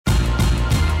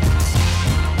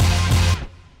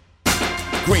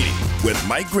Greeny with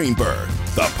Mike Greenberg,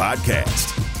 the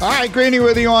podcast. All right, Greeny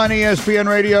with you on ESPN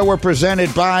Radio. We're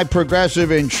presented by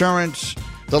Progressive Insurance.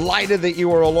 Delighted that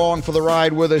you are along for the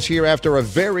ride with us here after a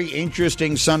very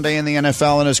interesting Sunday in the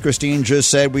NFL. And as Christine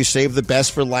just said, we saved the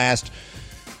best for last.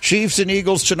 Chiefs and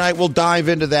Eagles tonight. We'll dive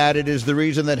into that. It is the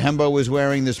reason that Hembo is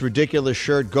wearing this ridiculous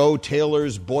shirt, Go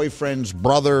Taylor's boyfriend's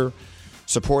brother,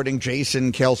 supporting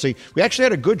Jason Kelce. We actually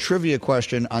had a good trivia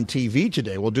question on TV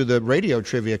today. We'll do the radio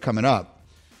trivia coming up.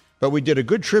 But we did a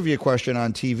good trivia question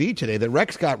on TV today that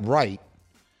Rex got right.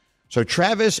 So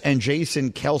Travis and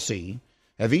Jason Kelce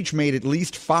have each made at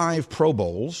least 5 Pro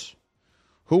Bowls.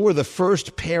 Who were the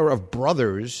first pair of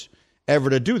brothers ever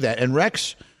to do that? And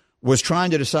Rex was trying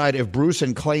to decide if Bruce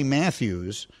and Clay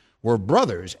Matthews were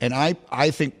brothers. And I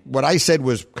think what I said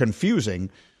was confusing.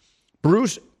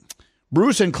 Bruce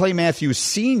and Clay Matthews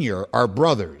Sr. are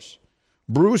brothers.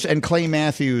 Bruce and Clay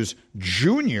Matthews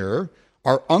Jr.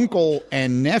 are uncle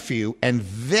and nephew, and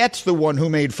that's the one who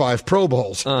made 5 Pro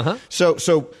Bowls. Uh-huh. So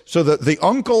the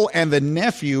uncle and the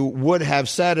nephew would have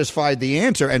satisfied the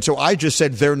answer, and so I just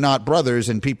said they're not brothers,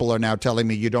 and people are now telling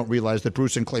me you don't realize that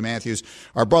Bruce and Clay Matthews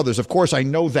are brothers. Of course I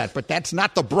know that, but that's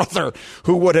not the brother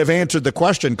who would have answered the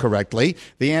question correctly.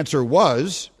 The answer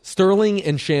was Sterling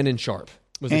and Shannon Sharp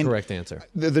was the correct answer.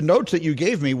 The notes that you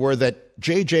gave me were that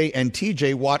J.J. and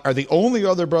T.J. Watt are the only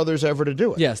other brothers ever to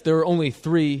do it. Yes, there are only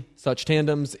 3 such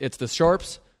tandems. It's the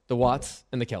Sharps, the Watts,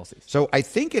 and the Kelces. So I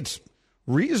think it's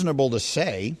reasonable to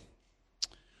say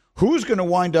who's going to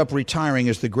wind up retiring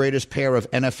as the greatest pair of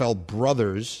NFL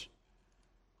brothers.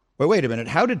 Wait a minute.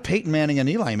 How did Peyton Manning and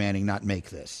Eli Manning not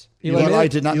make this? Eli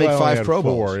did not make 5 Pro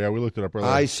Bowls. 4. Yeah, we looked it up earlier.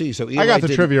 I see. So Eli I got the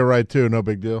trivia right, too. No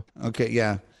big deal. Okay,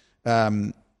 yeah.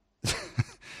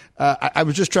 I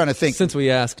was just trying to think. Since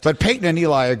we asked. But Peyton and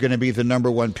Eli are going to be the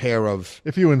number one pair of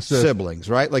if you insist. Siblings,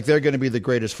 right? Like they're going to be the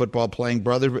greatest football playing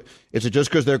brothers. Is it just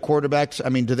because they're quarterbacks? I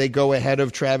mean, do they go ahead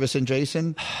of Travis and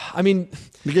Jason? I mean,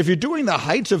 if you're doing the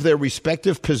heights of their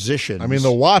respective positions. I mean,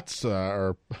 the Watts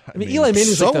are. I mean, Eli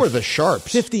Manning's so like are the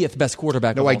Sharps. 50th best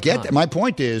quarterback. No, of all I get time. that. My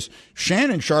point is,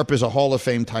 Shannon Sharp is a Hall of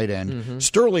Fame tight end. Mm-hmm.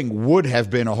 Sterling would have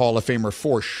been a Hall of Famer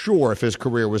for sure if his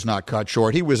career was not cut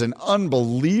short. He was an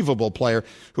unbelievable player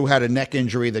who had a neck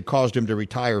injury that caused him to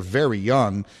retire very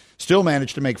young. Still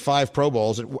managed to make 5 Pro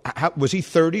Bowls. Was he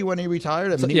 30 when he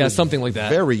retired? I mean, he was something like that.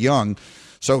 Very young.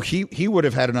 So he would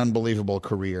have had an unbelievable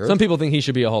career. Some people think he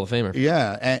should be a Hall of Famer.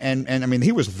 Yeah, and I mean,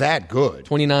 he was that good.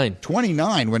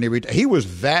 29 when he retired. He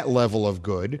was that level of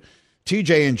good.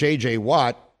 TJ and JJ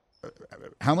Watt,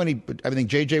 how many? I think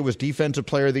JJ was Defensive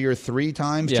Player of the Year 3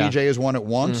 times. Yeah. TJ has won it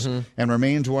once and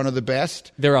remains one of the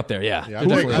best. They're up there, yeah.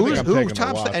 Who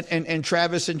tops that? And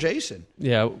Travis and Jason.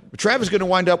 Yeah. Travis is going to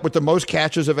wind up with the most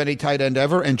catches of any tight end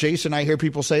ever, and Jason, I hear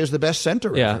people say, is the best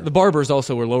center Yeah, ever. the Barbers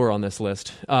also were lower on this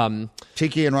list.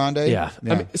 Tiki and Rondé? Yeah.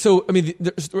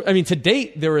 I mean, to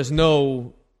date, there is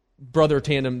no brother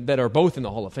tandem that are both in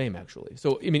the Hall of Fame, actually.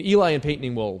 So, I mean, Eli and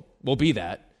Peyton will be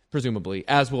that, presumably,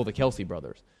 as will the Kelce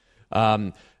brothers.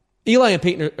 Eli and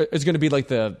Peyton is going to be like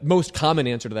the most common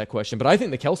answer to that question, but I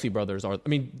think the Kelce brothers are. I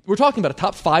mean, we're talking about a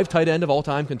top 5 tight end of all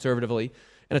time conservatively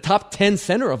and a top 10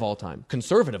 center of all time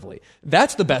conservatively.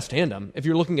 That's the best tandem. If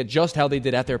you're looking at just how they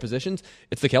did at their positions,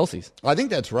 it's the Kelces. I think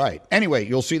that's right. Anyway,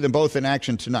 you'll see them both in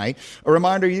action tonight. A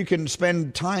reminder, you can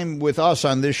spend time with us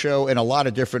on this show in a lot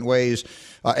of different ways.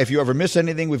 If you ever miss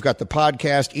anything, we've got the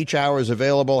podcast. Each hour is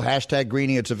available.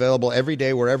 #Greeny. It's available every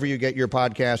day wherever you get your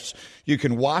podcasts. You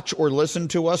can watch or listen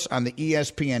to us on the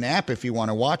ESPN app. If you want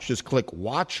to watch, just click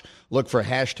watch, look for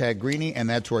 #Greeny, and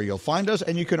that's where you'll find us.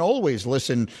 And you can always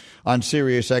listen on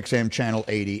Sirius XM Channel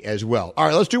 80 as well. All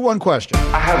right, let's do one question.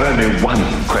 I have only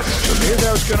one question. Here's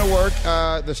how it's going to work.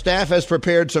 The staff has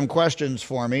prepared some questions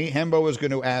for me. Hembo is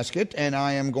going to ask it, and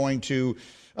I am going to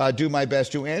do my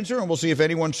best to answer, and we'll see if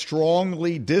anyone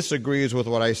strongly disagrees with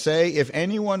what I say. If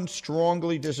anyone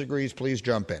strongly disagrees, please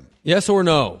jump in. Yes or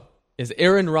no? Is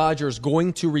Aaron Rodgers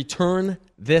going to return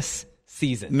this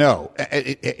season? No,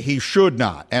 he should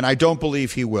not, and I don't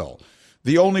believe he will.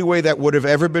 The only way that would have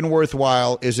ever been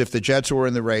worthwhile is if the Jets were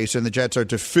in the race, and the Jets are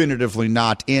definitively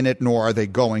not in it, nor are they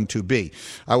going to be.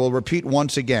 I will repeat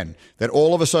once again that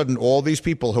all of a sudden, all these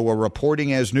people who are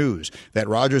reporting as news that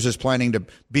Rodgers is planning to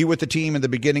be with the team in the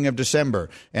beginning of December,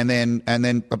 and then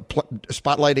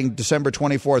spotlighting December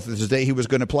 24th as the day he was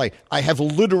going to play. I have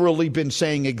literally been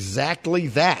saying exactly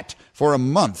that for a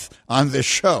month on this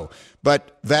show.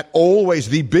 But that always,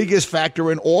 the biggest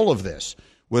factor in all of this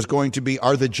was going to be,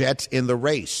 are the Jets in the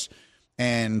race?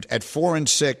 And at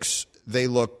 4-6, they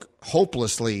look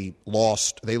hopelessly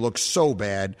lost. They look so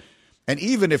bad. And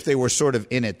even if they were sort of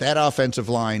in it, that offensive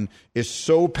line is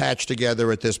so patched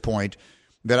together at this point.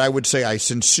 that I would say I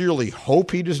sincerely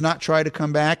hope he does not try to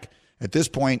come back. At this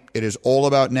point, it is all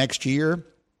about next year,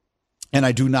 and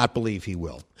I do not believe he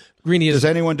will. Greeny, does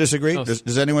anyone disagree?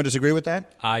 Does anyone disagree with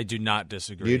that? I do not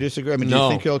disagree. Do you disagree? I mean, No. do you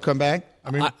think he'll come back?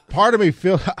 I mean, part of me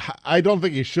feels I don't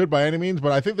think he should by any means,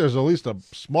 but I think there's at least a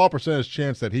small percentage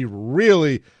chance that he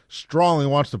really strongly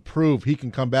wants to prove he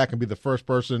can come back and be the first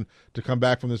person to come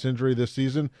back from this injury this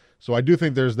season. So I do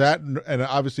think there's that, and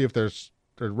obviously if their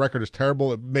record is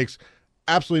terrible, it makes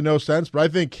absolutely no sense. But I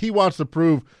think he wants to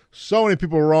prove so many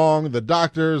people wrong, the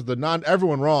doctors,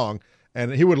 everyone wrong.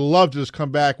 And he would love to just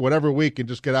come back whatever week and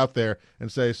just get out there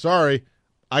and say, sorry,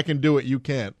 I can do it, you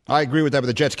can't. I agree with that, but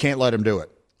the Jets can't let him do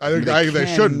it. I think they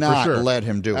shouldn't, for not sure. let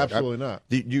him do it. Absolutely not.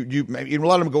 You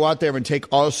let him go out there and take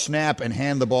a snap and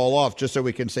hand the ball off just so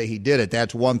we can say he did it.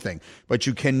 That's one thing. But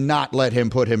you cannot let him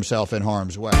put himself in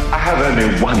harm's way. I have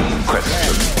only one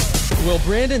question. will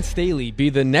Brandon Staley be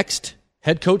the next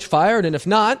head coach fired? And if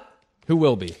not, who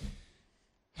will be?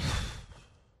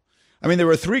 I mean, there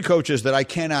are three coaches that I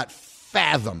cannot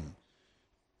fathom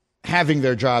having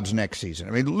their jobs next season.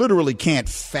 I mean, literally can't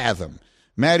fathom.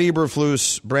 Matt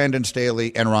Eberflus, Brandon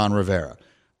Staley, and Ron Rivera.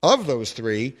 Of those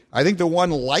three, I think the one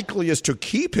likeliest to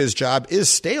keep his job is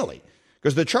Staley,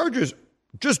 because the Chargers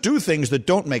just do things that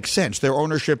don't make sense. Their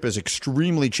ownership is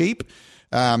extremely cheap,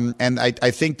 and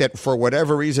I think that for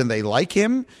whatever reason they like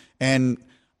him, and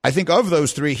I think of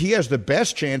those three, he has the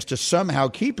best chance to somehow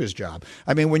keep his job.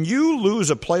 I mean, when you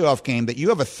lose a playoff game that you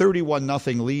have a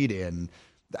 31-0 lead in,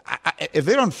 I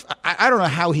don't know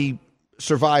how he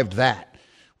survived that.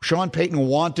 Sean Payton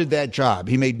wanted that job.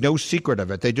 He made no secret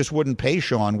of it. They just wouldn't pay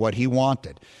Sean what he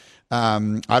wanted. I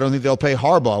don't think they'll pay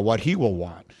Harbaugh what he will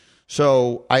want.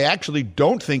 So I actually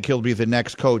don't think he'll be the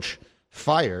next coach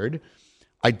fired.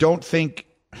 I don't think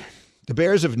the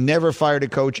Bears have never fired a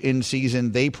coach in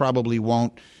season. They probably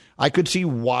won't. I could see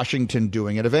Washington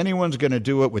doing it. If anyone's going to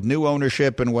do it with new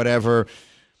ownership and whatever,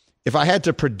 if I had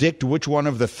to predict which one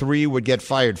of the three would get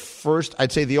fired first,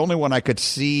 I'd say the only one I could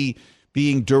see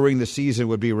being during the season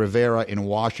would be Rivera in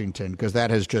Washington, because that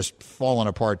has just fallen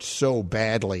apart so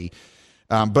badly.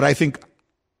 But I think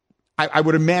I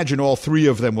would imagine all three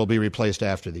of them will be replaced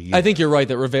after the year. I think you're right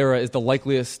that Rivera is the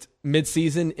likeliest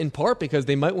midseason, in part because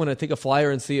they might want to take a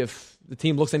flyer and see if the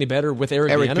team looks any better with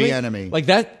Eric Bieniemy. Like,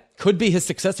 that could be his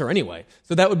successor anyway.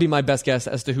 So that would be my best guess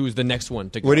as to who's the next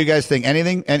one to go. What do you guys think?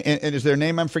 Anything? And is there a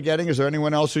name I'm forgetting? Is there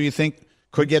anyone else who you think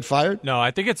could get fired? No, I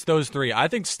think it's those three. I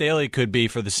think Staley could be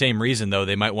for the same reason, though.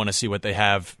 They might want to see what they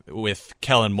have with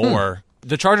Kellen Moore.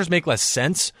 The Chargers make less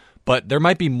sense, but there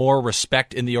might be more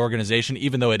respect in the organization,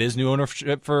 even though it is new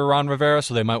ownership for Ron Rivera,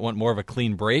 so they might want more of a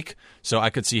clean break. So I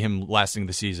could see him lasting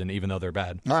the season, even though they're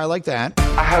bad. I like that.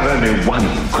 I have only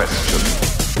one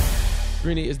question.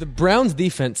 Greeny, is the Browns'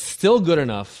 defense still good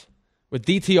enough with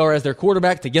DTR as their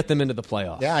quarterback to get them into the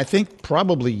playoffs? Yeah, I think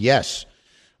probably yes.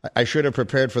 I should have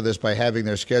prepared for this by having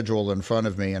their schedule in front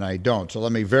of me, and I don't. So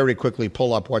let me very quickly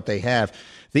pull up what they have.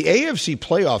 The AFC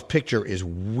playoff picture is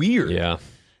weird. Yeah.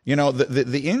 You know,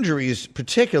 the injuries,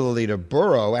 particularly to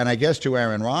Burrow and I guess to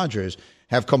Aaron Rodgers,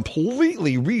 have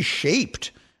completely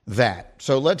reshaped that.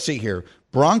 So let's see here.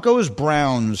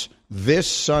 Broncos-Browns this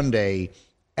Sunday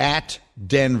at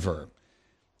Denver.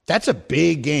 That's a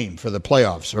big game for the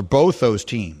playoffs for both those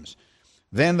teams.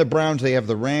 Then the Browns, they have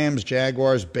the Rams,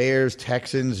 Jaguars, Bears,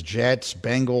 Texans, Jets,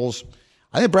 Bengals.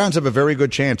 I think the Browns have a very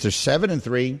good chance. They're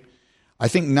 7-3. I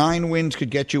think 9 wins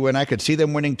could get you in. I could see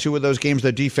them winning 2 of those games.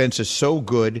 Their defense is so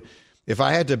good. If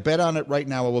I had to bet on it right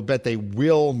now, I will bet they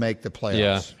will make the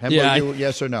playoffs. Yeah.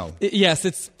 Yes or no? Yes,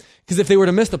 it's because if they were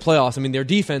to miss the playoffs, I mean, their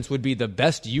defense would be the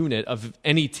best unit of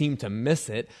any team to miss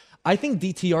it. I think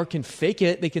DTR can fake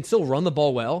it. They can still run the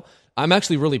ball well. I'm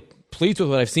actually really pleased with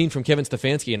what I've seen from Kevin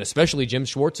Stefanski and especially Jim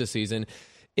Schwartz this season.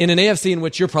 In an AFC in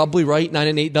which you're probably right,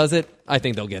 9-8 does it, I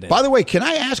think they'll get in. By the way, can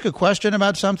I ask a question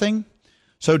about something?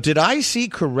 So did I see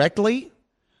correctly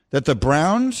that the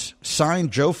Browns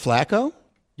signed Joe Flacco?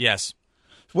 Yes.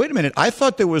 Wait a minute. I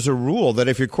thought there was a rule that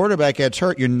if your quarterback gets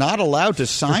hurt, you're not allowed to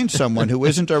sign someone who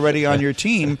isn't already on your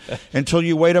team until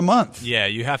you wait a month. Yeah,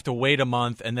 you have to wait a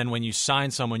month, and then when you sign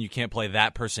someone, you can't play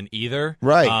that person either.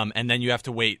 Right. And then you have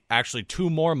to wait actually 2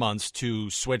 more months to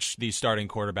switch the starting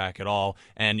quarterback at all,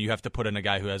 and you have to put in a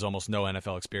guy who has almost no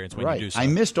NFL experience when you do so. I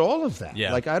missed all of that.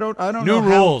 Yeah. Like I don't know. New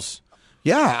rules.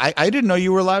 Yeah, I didn't know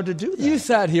you were allowed to do that. You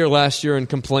sat here last year and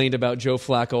complained about Joe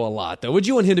Flacco a lot, though. Would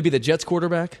you want him to be the Jets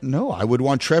quarterback? No, I would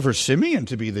want Trevor Siemian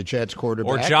to be the Jets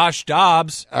quarterback. Or Josh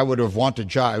Dobbs. I would have wanted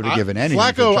Josh. I would have given anything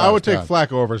Flacco. for Josh I would take Dobbs.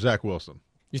 Flacco over Zach Wilson.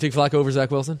 You take Flacco over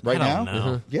Zach Wilson? Right I don't now?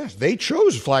 know. Yes, they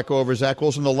chose Flacco over Zach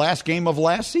Wilson the last game of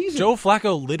last season. Joe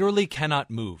Flacco literally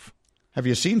cannot move. Have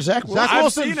you seen Zach Wilson? Zach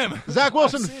Wilson, seen him. Zach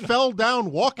Wilson fell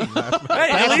down walking last night.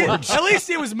 Hey, at least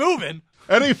he was moving.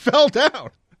 And he fell down.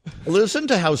 Listen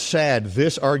to how sad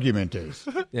this argument is.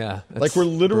 Yeah. Like we're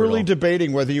literally brutal.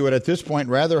 debating whether you would at this point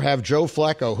rather have Joe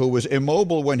Flacco, who was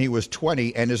immobile when he was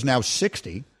 20 and is now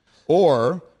 60,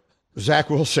 or Zach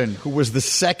Wilson, who was the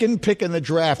second pick in the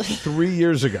draft 3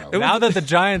 years ago. Now that the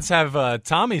Giants have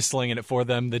Tommy slinging it for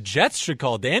them, the Jets should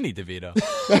call Danny DeVito.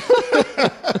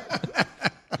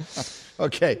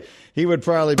 Okay, he would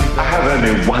probably be. I have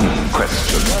only one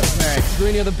question. What's next?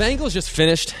 Greeny, are the Bengals just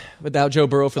finished without Joe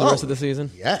Burrow for the rest of the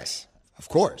season? Yes, of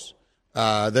course.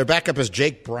 Their backup is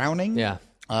Jake Browning. Yeah.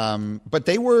 But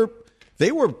they were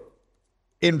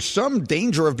in some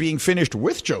danger of being finished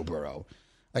with Joe Burrow.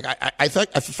 Like I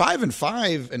thought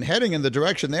 5-5 and heading in the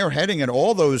direction they're heading, and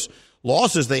all those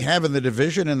losses they have in the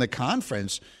division and the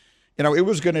conference, it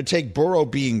was going to take Burrow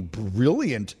being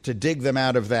brilliant to dig them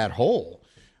out of that hole.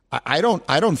 I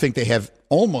don't think they have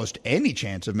almost any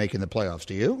chance of making the playoffs.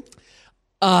 Do you?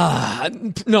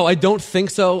 No, I don't think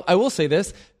so. I will say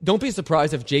this. Don't be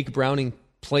surprised if Jake Browning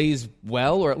plays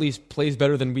well, or at least plays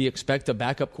better than we expect a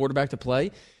backup quarterback to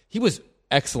play. He was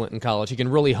excellent in college. He can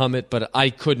really hum it, but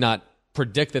I could not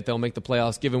predict that they'll make the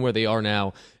playoffs given where they are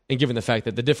now and given the fact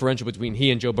that the differential between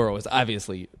he and Joe Burrow is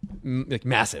obviously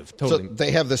massive. Totally. So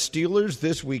they have the Steelers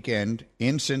this weekend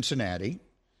in Cincinnati.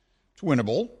 It's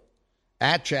winnable.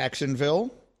 At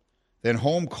Jacksonville, then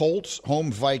home Colts,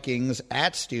 home Vikings,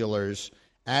 at Steelers,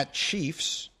 at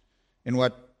Chiefs, in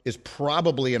what is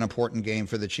probably an important game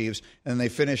for the Chiefs, and they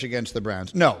finish against the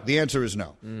Browns. No, the answer is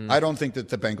no. I don't think that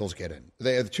the Bengals get in.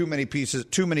 They have too many pieces,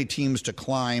 too many teams to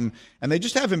climb, and they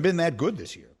just haven't been that good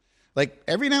this year. Like,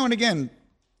 every now and again,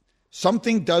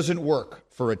 something doesn't work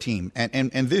for a team,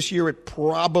 and this year it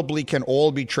probably can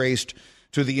all be traced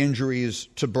to the injuries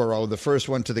to Burrow, the first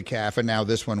one to the calf, and now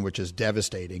this one, which is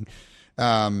devastating.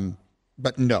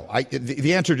 But no,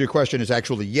 the answer to your question is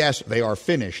actually yes, they are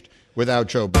finished without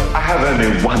Joe Burrow. I have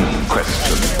only one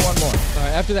question. One more. All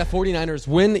right, after that 49ers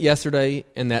win yesterday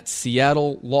and that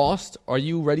Seattle lost, are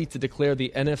you ready to declare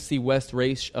the NFC West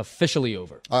race officially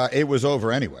over? It was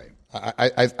over anyway.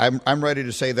 I'm ready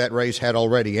to say that race had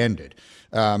already ended.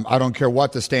 I don't care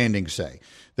what the standings say.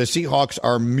 The Seahawks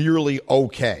are merely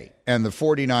okay, and the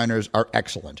 49ers are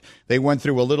excellent. They went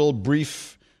through a little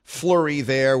brief flurry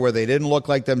there where they didn't look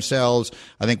like themselves.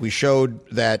 I think we showed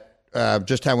that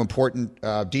just how important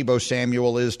Deebo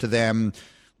Samuel is to them.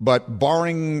 But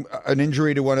barring an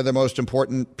injury to one of the most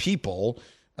important people,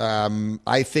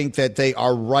 I think that they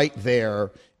are right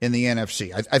there in the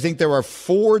NFC. I think there are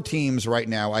 4 teams right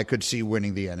now I could see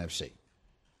winning the NFC.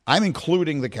 I'm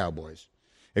including the Cowboys.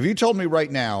 If you told me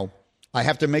right now I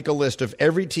have to make a list of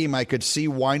every team I could see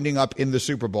winding up in the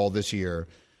Super Bowl this year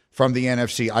from the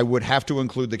NFC, I would have to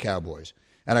include the Cowboys.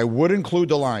 And I would include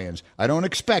the Lions. I don't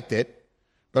expect it,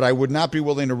 but I would not be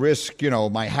willing to risk,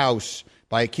 my house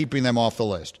by keeping them off the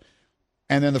list.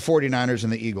 And then the 49ers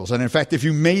and the Eagles. And in fact, if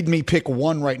you made me pick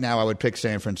one right now, I would pick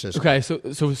San Francisco. Okay, so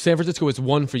San Francisco is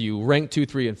 1 for you. Rank 2,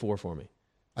 3, and 4 for me.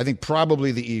 I think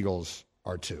probably the Eagles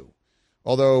are 2.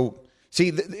 Although, see,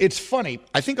 it's funny.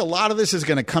 I think a lot of this is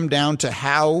going to come down to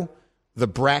how the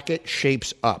bracket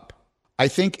shapes up. I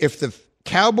think if the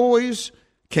Cowboys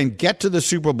can get to the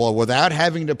Super Bowl without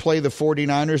having to play the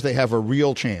 49ers, they have a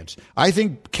real chance. I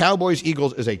think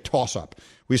Cowboys-Eagles is a toss-up.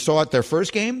 We saw it their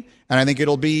first game, and I think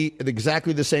it'll be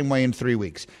exactly the same way in 3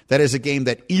 weeks. That is a game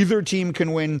that either team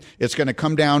can win. It's going to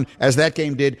come down, as that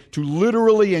game did, to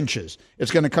literally inches.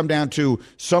 It's going to come down to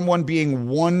someone being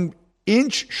 1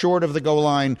 inch short of the goal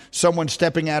line, someone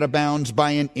stepping out of bounds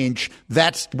by an inch.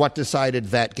 That's what decided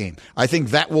that game. I think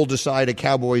that will decide a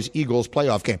Cowboys-Eagles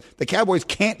playoff game. The Cowboys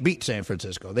can't beat San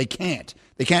Francisco. They can't.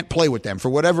 They can't play with them. For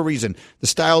whatever reason, the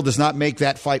style does not make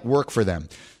that fight work for them.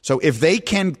 So if they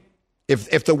can,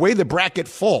 if the way the bracket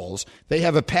falls, they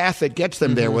have a path that gets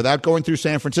them there without going through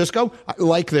San Francisco, I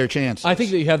like their chances. I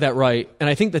think that you have that right. And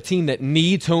I think the team that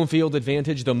needs home field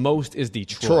advantage the most is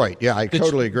Detroit. Yeah, I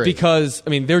totally agree. Because,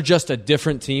 they're just a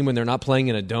different team when they're not playing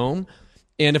in a dome.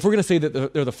 And if we're going to say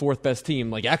that they're the 4th best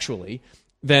team,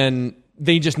 then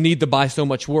they just need to buy so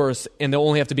much worse, and they'll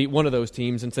only have to beat one of those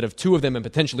teams instead of 2 of them and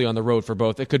potentially on the road for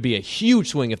both. It could be a huge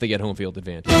swing if they get home field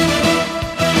advantage.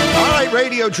 All right,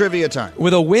 radio trivia time.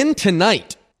 With a win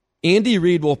tonight, Andy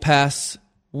Reid will pass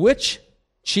which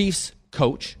Chiefs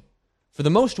coach for the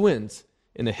most wins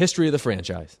in the history of the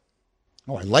franchise?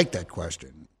 Oh, I like that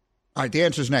question. All right, the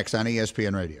answer's next on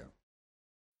ESPN Radio.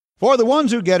 For the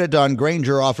ones who get it done,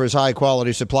 Grainger offers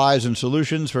high-quality supplies and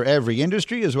solutions for every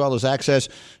industry, as well as access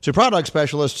to product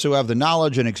specialists who have the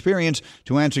knowledge and experience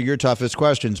to answer your toughest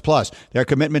questions. Plus, their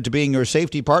commitment to being your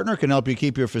safety partner can help you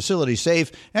keep your facility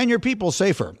safe and your people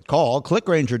safer. Call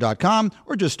clickgrainger.com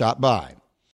or just stop by.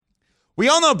 We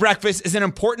all know breakfast is an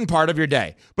important part of your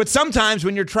day, but sometimes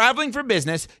when you're traveling for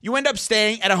business, you end up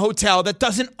staying at a hotel that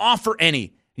doesn't offer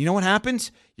any. You know what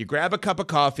happens? You grab a cup of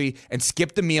coffee and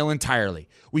skip the meal entirely.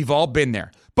 We've all been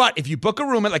there. But if you book a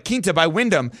room at La Quinta by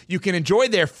Wyndham, you can enjoy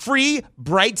their free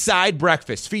Bright Side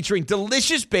breakfast featuring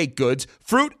delicious baked goods,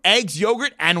 fruit, eggs,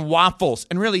 yogurt, and waffles.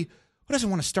 And really, who doesn't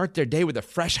want to start their day with a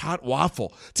fresh, hot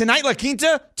waffle? Tonight, La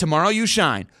Quinta, tomorrow you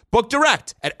shine. Book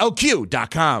direct at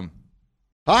lq.com.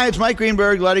 Hi, it's Mike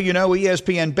Greenberg letting you know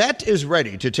ESPN Bet is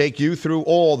ready to take you through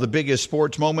all the biggest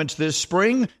sports moments this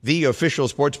spring. The official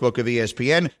sportsbook of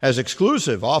ESPN has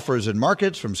exclusive offers and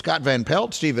markets from Scott Van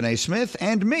Pelt, Stephen A. Smith,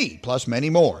 and me, plus many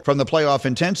more. From the playoff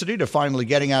intensity to finally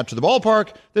getting out to the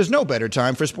ballpark, there's no better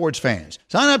time for sports fans.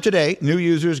 Sign up today. New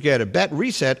users get a bet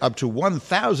reset up to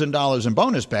 $1,000 in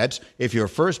bonus bets if your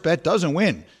first bet doesn't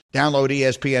win. Download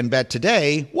ESPN Bet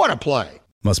today. What a play.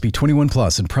 Must be 21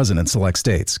 plus and present in select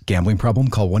states. Gambling problem?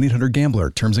 Call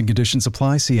 1-800-GAMBLER. Terms and conditions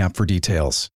apply. See app for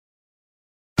details.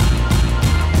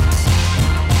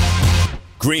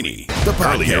 Greeny, the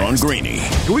earlier on Greeny.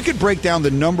 We could break down the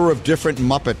number of different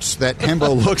Muppets that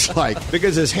Hembo looks like,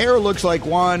 because his hair looks like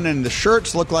one and the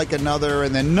shirts look like another,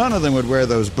 and then none of them would wear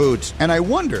those boots. And I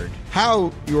wondered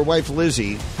how your wife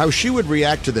Lizzie, how she would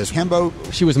react to this. Hembo,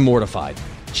 She was mortified.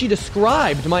 She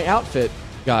described my outfit,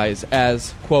 guys,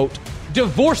 as, quote,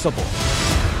 divorceable.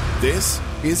 This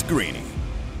is Greeny.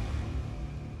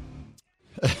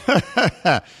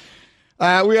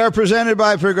 We are presented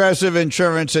by Progressive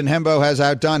Insurance, and Hembo has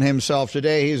outdone himself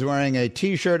today. He's wearing a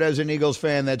T-shirt as an Eagles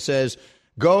fan that says,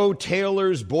 "Go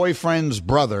Taylor's boyfriend's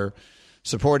brother,"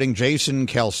 supporting Jason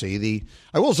Kelce.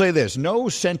 I will say this, no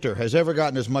center has ever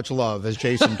gotten as much love as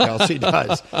Jason Kelce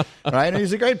does. Right? And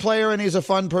he's a great player, and he's a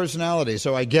fun personality,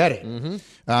 so I get it. Mm-hmm.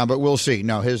 But we'll see.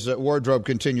 No, his wardrobe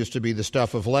continues to be the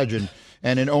stuff of legend,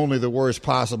 and in only the worst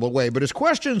possible way. But his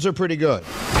questions are pretty good.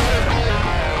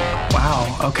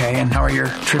 Wow, okay, and how are your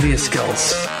trivia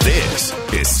skills? This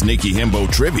is Sneaky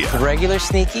Hembo Trivia. Regular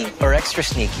sneaky or extra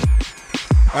sneaky?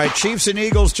 All right, Chiefs and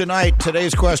Eagles tonight.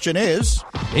 Today's question is...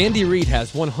 Andy Reid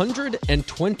has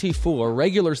 124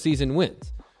 regular season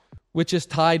wins, which is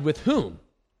tied with whom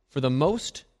for the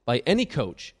most by any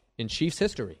coach in Chiefs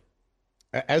history?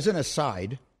 As an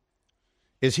aside,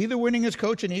 is he the winningest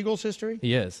coach in Eagles history?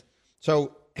 He is.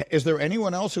 So is there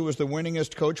anyone else who was the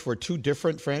winningest coach for two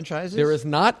different franchises? There is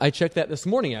not. I checked that this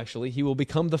morning, actually. He will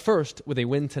become the first with a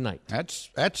win tonight. That's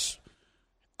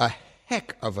a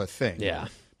heck of a thing. Yeah.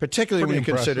 Particularly Pretty when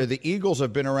you impressive. consider the Eagles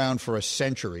have been around for a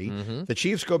century. Mm-hmm. The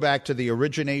Chiefs go back to the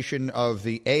origination of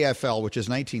the AFL, which is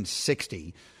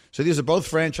 1960. So these are both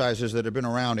franchises that have been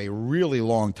around a really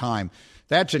long time.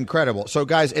 That's incredible. So,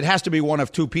 guys, it has to be one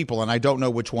of two people, and I don't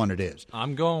know which one it is.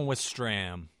 I'm going with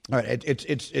Stram. All right,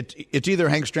 it's either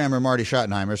Hank Stram or Marty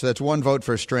Schottenheimer. So that's one vote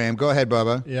for Stram. Go ahead,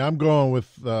 Bubba. Yeah, I'm going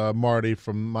with Marty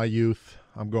from my youth.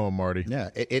 I'm going Marty. Yeah,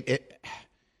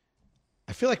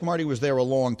 I feel like Marty was there a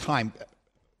long time.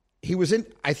 He was in.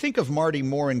 I think of Marty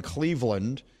more in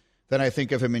Cleveland than I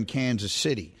think of him in Kansas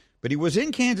City. But he was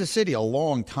in Kansas City a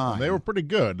long time. They were pretty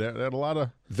good. They had a lot of.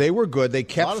 They were good. They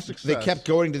kept. A lot of success. They kept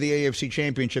going to the AFC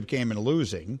Championship game and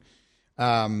losing.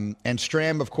 And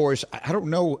Stram, of course, I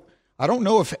don't know. I don't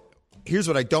know if. Here's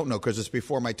what I don't know, because it's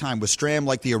before my time. Was Stram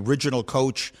like the original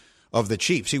coach of the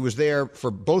Chiefs? He was there for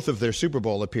both of their Super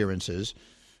Bowl appearances.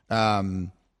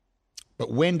 But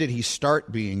when did he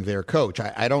start being their coach?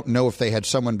 I don't know if they had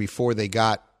someone before they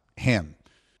got him.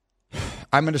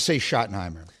 I'm going to say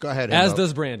Schottenheimer. Go ahead. As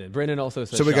does Brandon. Brandon also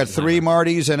says So we got three Schottenheimer.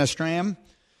 Martys and a Stram?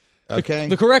 Okay.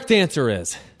 The correct answer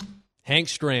is Hank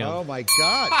Stram. Oh, my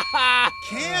God.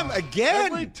 Cam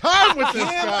again. Every time with this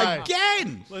Cam guy.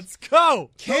 again. Let's go.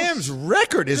 Cam's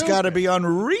record has got to be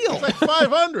unreal. Like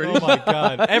 500. Oh, my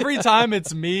God. Every time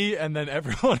it's me and then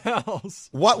everyone else.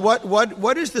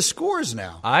 What is the scores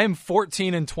now? I'm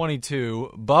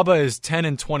 14-22. Bubba is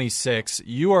 10-26.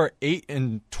 You are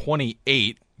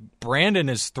 8-28. Brandon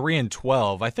is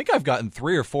 3-12. I think I've gotten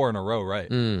 3 or 4 in a row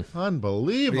right.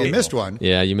 Unbelievable. You missed one.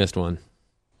 Yeah, you missed one.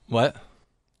 What?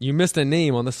 You missed a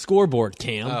name on the scoreboard,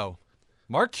 Cam. Oh.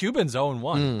 Mark Cuban's 0-1.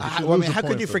 Well, I mean, how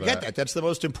could you forget that? That's the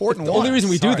most important one. The only reason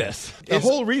we do this. The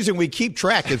whole reason we keep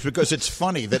track is because it's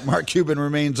funny that Mark Cuban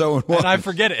remains 0-1. And I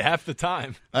forget it half the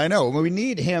time. I know. We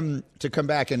need him to come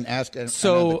back and ask.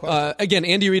 So, again,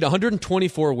 Andy Reid,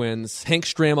 124 wins. Hank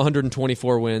Stram,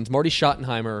 124 wins. Marty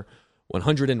Schottenheimer,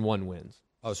 101 wins.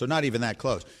 Oh, so not even that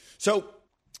close. So,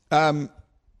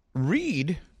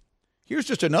 Reed, here's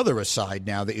just another aside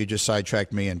now that you just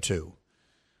sidetracked me into.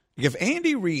 If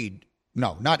Andy Reid,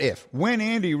 when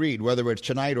Andy Reid, whether it's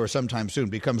tonight or sometime soon,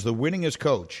 becomes the winningest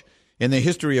coach in the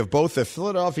history of both the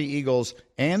Philadelphia Eagles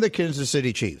and the Kansas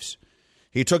City Chiefs,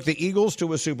 he took the Eagles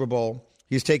to a Super Bowl.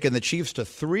 He's taken the Chiefs to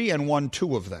 3 and won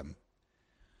 2 of them.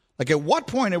 Like, at what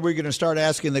point are we going to start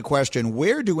asking the question,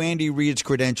 where do Andy Reid's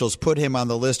credentials put him on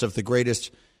the list of the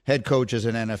greatest head coaches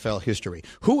in NFL history?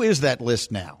 Who is that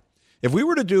list now? If we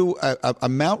were to do a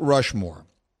Mount Rushmore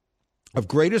of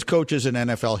greatest coaches in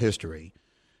NFL history,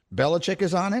 Belichick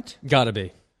is on it. Gotta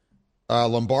be.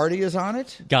 Lombardi is on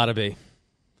it. Gotta be.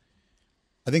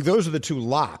 I think those are the 2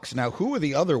 locks. Now, who are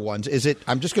the other ones?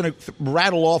 I'm just going to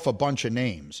rattle off a bunch of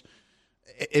names.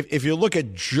 If you look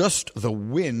at just the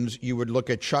wins, you would look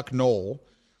at Chuck Noll.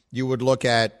 You would look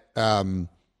at Don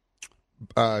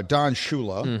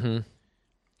Shula. Mm-hmm.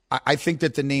 I think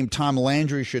that the name Tom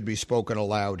Landry should be spoken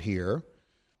aloud here.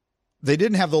 They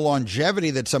didn't have the longevity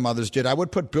that some others did. I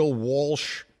would put Bill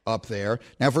Walsh up there.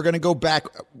 Now, if we're going to go back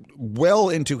well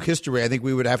into history, I think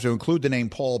we would have to include the name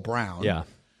Paul Brown. Yeah.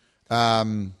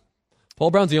 Paul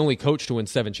Brown's the only coach to win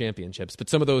 7 championships, but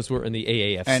some of those were in the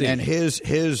AAFC. And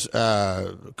his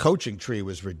coaching tree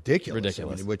was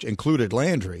ridiculous. Which included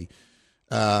Landry.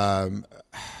 I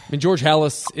mean, George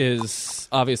Halas is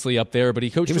obviously up there, but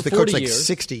he coached for 40 years. He was the coach like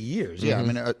 60 years. Yeah,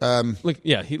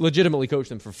 Mm-hmm. He legitimately coached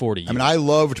them for 40 years. I mean, I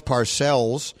loved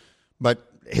Parcells, but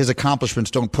his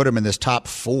accomplishments don't put him in this top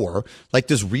 4. Like,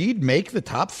 does Reed make the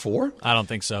top 4? I don't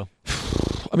think so.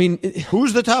 I mean,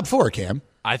 who's the top 4, Cam?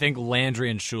 I think Landry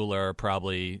and Shula are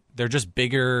probably, they're just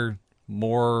bigger,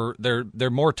 they're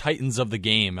more titans of the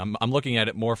game. I'm looking at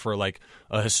it more for like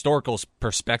a historical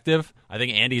perspective. I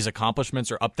think Andy's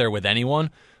accomplishments are up there with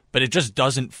anyone, but it just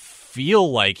doesn't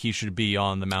feel like he should be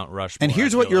on the Mount Rushmore. And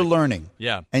here's what you're learning.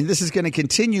 Yeah. And this is going to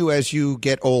continue as you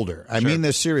get older. I mean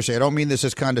this seriously. I don't mean this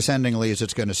as condescendingly as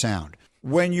it's going to sound.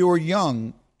 When you're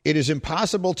young, it is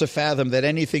impossible to fathom that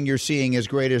anything you're seeing is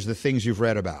great as the things you've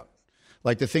read about.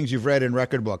 Like the things you've read in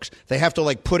record books. They have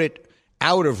to put it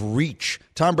out of reach.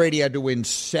 Tom Brady had to win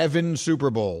 7 Super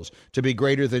Bowls to be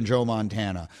greater than Joe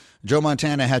Montana. Joe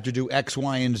Montana had to do X,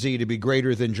 Y, and Z to be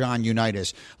greater than John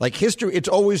Unitas. Like history, it's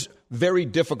always very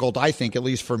difficult, I think, at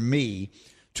least for me,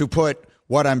 to put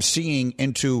what I'm seeing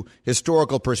into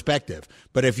historical perspective.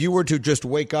 But if you were to just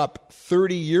wake up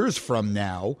 30 years from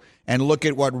now and look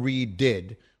at what Reed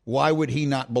did, why would he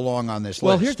not belong on this list?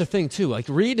 Well, here's the thing, too. Like,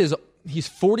 he's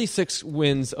 46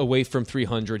 wins away from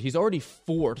 300. He's already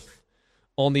 4th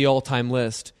on the all-time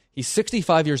list. He's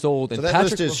 65 years old. And that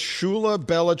list is Shula,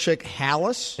 Belichick,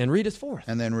 Halas. And Reed is 4th.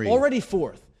 And then Reed. Already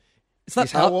 4th. It's not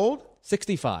He's how old?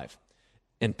 65.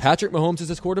 And Patrick Mahomes is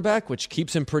his quarterback, which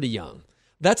keeps him pretty young.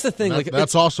 That's the thing.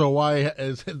 That's also why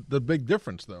is the big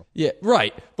difference, though. Yeah,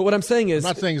 right. But what I'm saying is, I'm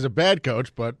not saying he's a bad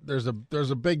coach, but there's a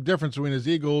big difference between his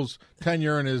Eagles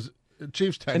tenure and his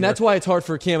Chiefs tenure. And that's why it's hard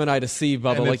for Cam and I to see,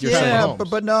 Bubba, like you're saying. Yeah,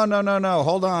 but no.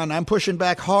 Hold on. I'm pushing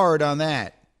back hard on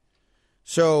that.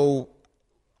 So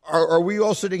are we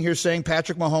all sitting here saying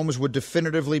Patrick Mahomes would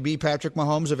definitively be Patrick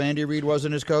Mahomes if Andy Reid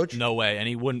wasn't his coach? No way, and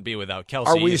he wouldn't be without Kelsey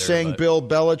Are we either, saying Bill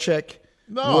Belichick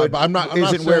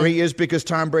isn't where he is because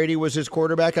Tom Brady was his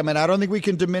quarterback? I mean, I don't think we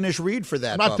can diminish Reid for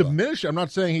that. I'm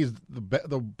not saying he's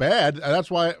the bad.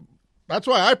 That's why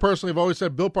I personally have always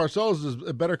said Bill Parcells is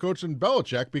a better coach than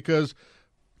Belichick, because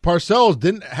Parcells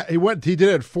he did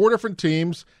it at 4 different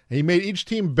teams, and he made each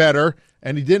team better,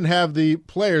 and he didn't have the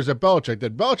players that Belichick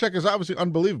did. Belichick is obviously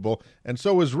unbelievable, and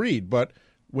so is Reid. But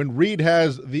when Reid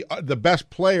has the best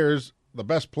player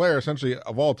essentially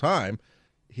of all time,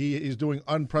 he's doing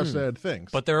unprecedented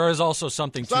things. But there is also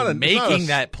something to making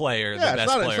that player the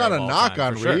best player. It's not a knock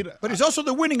on Reid. But he's also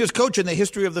the winningest coach in the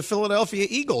history of the Philadelphia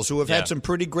Eagles, who have had some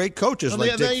pretty great coaches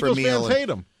like Dick Vermeil. The Eagles fans hate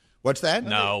him. What's that?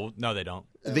 No, they don't.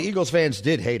 The Eagles fans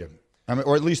did hate him. I mean,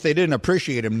 or at least they didn't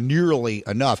appreciate him nearly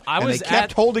enough. They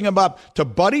kept holding him up to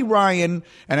Buddy Ryan.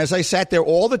 And as I sat there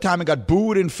all the time and got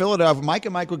booed in Philadelphia, Mike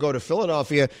and Mike would go to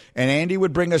Philadelphia, and Andy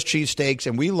would bring us cheesesteaks,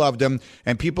 and we loved him.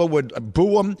 And people would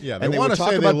boo him, and they would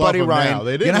talk about Buddy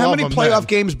Ryan. You know how many playoff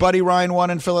games Buddy Ryan won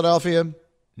in Philadelphia?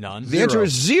 None. The answer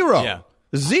is 0. Yeah.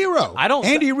 0.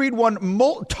 Andy Reid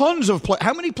won tons of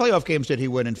How many playoff games did he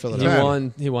win in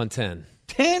Philadelphia? He won 10.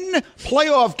 10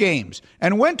 playoff games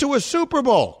and went to a Super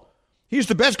Bowl. He's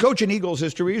the best coach in Eagles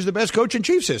history. He's the best coach in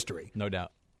Chiefs history. No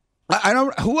doubt. I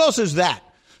don't. Who else is that?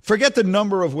 Forget the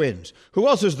number of wins. Who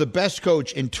else is the best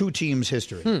coach in 2 teams'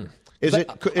 history?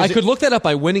 I could look that up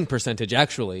by winning percentage,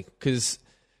 actually, because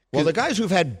Well, the guys who've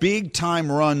had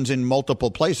big-time runs in multiple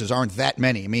places aren't that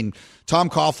many. I mean, Tom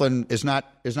Coughlin is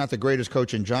not the greatest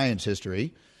coach in Giants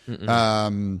history. I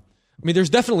mean, there's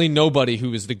definitely nobody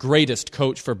who is the greatest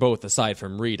coach for both aside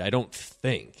from Reed, I don't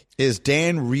think. Is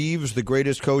Dan Reeves the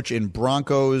greatest coach in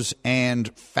Broncos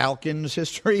and Falcons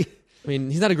history? I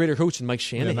mean, he's not a greater coach than Mike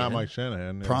Shanahan. Yeah, not Mike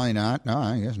Shanahan. Yeah. Probably not. No,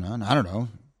 I guess not. I don't know.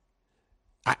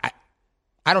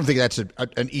 I don't think that's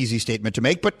an easy statement to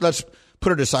make, but let's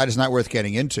put it aside. It's not worth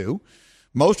getting into.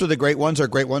 Most of the great ones are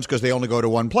great ones because they only go to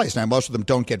one place. Now, most of them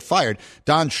don't get fired.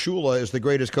 Don Shula is the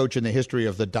greatest coach in the history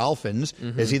of the Dolphins.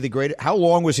 Mm-hmm. Is he the greatest? How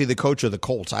long was he the coach of the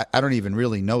Colts? I don't even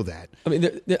really know that. I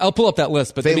mean, I'll pull up that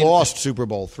list. But they lost Super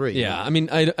Bowl III. Yeah, I mean,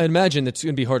 I imagine it's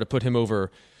going to be hard to put him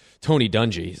over Tony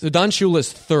Dungy. So Don Shula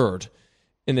is third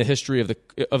in the history of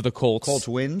the Colts. Colts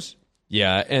wins?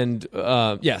 Yeah, and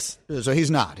yes. So he's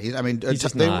not. He's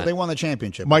just not. They won the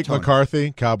championship. Mike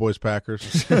McCarthy, Cowboys, Packers.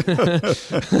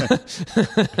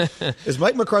 Is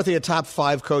Mike McCarthy a top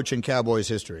 5 coach in Cowboys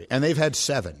history? And they've had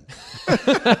 7.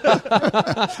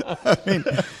 I mean,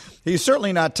 he's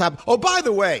certainly not top. Oh, by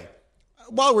the way,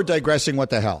 while we're digressing, what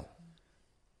the hell?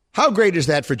 How great is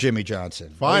that for Jimmy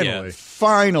Johnson? Finally. Oh, yeah.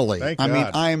 Finally. Thank I God. mean,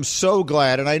 I am so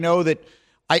glad, and I know that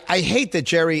I hate that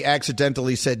Jerry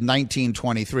accidentally said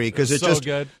 1923 because it just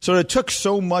good. So it took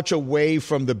so much away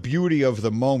from the beauty of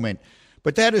the moment.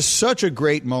 But that is such a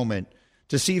great moment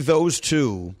to see those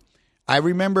two. I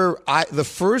remember the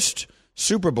first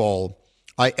Super Bowl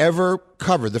I ever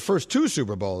covered, the first 2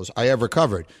 Super Bowls I ever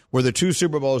covered were the 2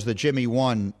 Super Bowls that Jimmy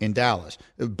won in Dallas,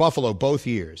 Buffalo, both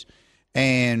years.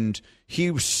 And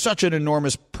he was such an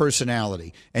enormous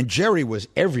personality. And Jerry was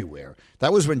everywhere.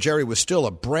 That was when Jerry was still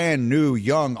a brand new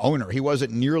young owner. He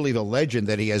wasn't nearly the legend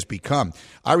that he has become.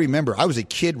 I remember I was a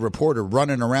kid reporter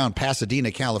running around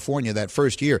Pasadena, California that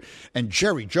first year, and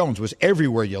Jerry Jones was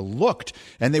everywhere you looked.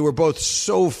 And they were both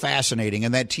so fascinating,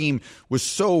 and that team was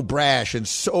so brash and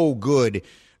so good.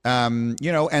 And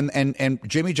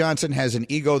Jimmy Johnson has an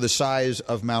ego the size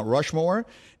of Mount Rushmore,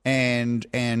 and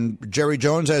Jerry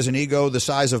Jones has an ego the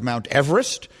size of Mount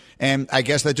Everest, and I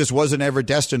guess that just wasn't ever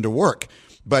destined to work.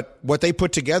 But what they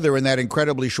put together in that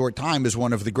incredibly short time is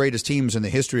one of the greatest teams in the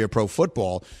history of pro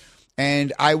football.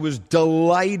 And I was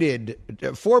delighted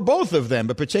for both of them,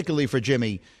 but particularly for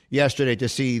Jimmy yesterday to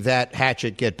see that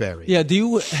hatchet get buried. Yeah, do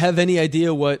you have any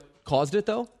idea what caused it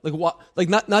though? Like what? Like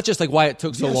not just like why it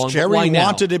took so long. Jerry but why now?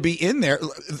 wanted to be in there.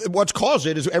 What's caused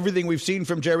it is everything we've seen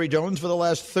from Jerry Jones for the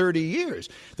last 30 years.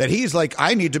 That he's like,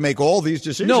 I need to make all these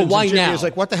decisions. No, why and Jimmy now? is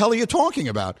like, what the hell are you talking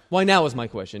about? Why now is my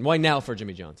question. Why now for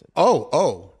Jimmy Johnson?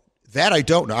 Oh, that I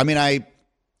don't know. I mean, I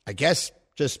guess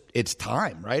just it's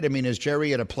time, right? I mean, is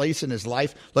Jerry at a place in his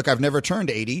life? Look, I've never turned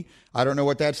 80. I don't know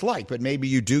what that's like, but maybe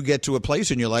you do get to a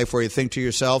place in your life where you think to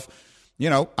yourself,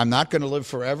 I'm not going to live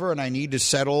forever and I need to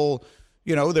settle.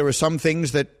 There are some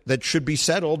things that should be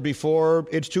settled before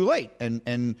it's too late.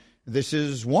 And this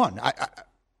is one.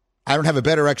 I don't have a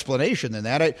better explanation than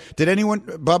that. Did anyone,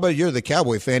 Bubba, you're the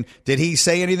Cowboy fan, did he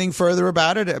say anything further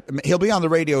about it? He'll be on the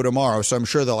radio tomorrow, so I'm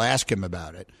sure they'll ask him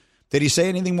about it. Did he say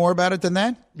anything more about it than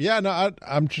that? Yeah, no,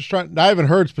 I'm just trying. I haven't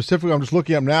heard specifically. I'm just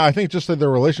looking up now. I think just that their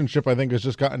relationship, I think, has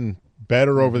just gotten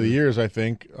better over the years, I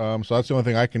think. So that's the only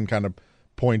thing I can kind of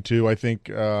point to. I think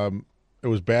it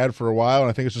was bad for a while, and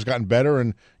I think it's just gotten better.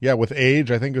 And, yeah, with age,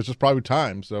 I think it's just probably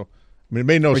time. So, I mean, it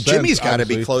made no sense. Jimmy's got to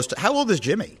be close to – how old is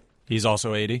Jimmy? He's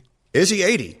also 80. Is he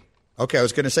 80? Okay, I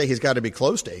was going to say he's got to be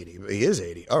close to 80. But he is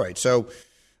 80. All right, so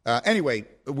anyway,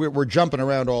 we're jumping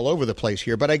around all over the place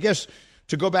here. But I guess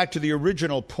to go back to the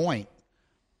original point,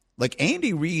 like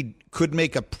Andy Reid could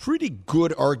make a pretty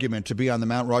good argument to be on the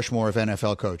Mount Rushmore of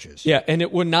NFL coaches. Yeah, and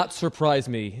it would not surprise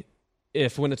me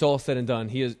if when it's all said and done,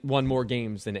 he has won more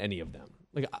games than any of them.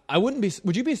 Like I wouldn't be.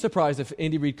 Would you be surprised if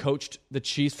Andy Reid coached the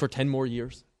Chiefs for 10 more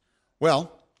years?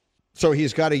 Well, so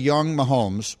he's got a young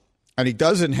Mahomes, and he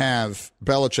doesn't have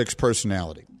Belichick's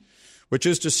personality, which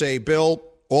is to say, Bill,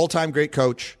 all-time great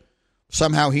coach.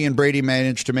 Somehow he and Brady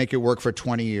managed to make it work for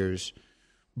 20 years,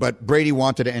 but Brady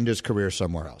wanted to end his career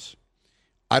somewhere else.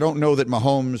 I don't know that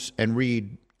Mahomes and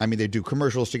Reid, I mean, they do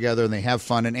commercials together and they have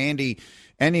fun. And Andy,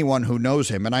 anyone who knows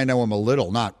him, and I know him a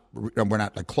little, we're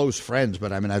not like close friends,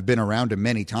 but I mean, I've been around him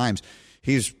many times.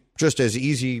 He's just as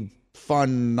easy,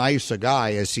 fun, nice a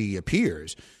guy as he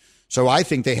appears. So I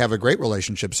think they have a great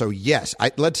relationship. So yes,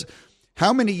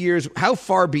 how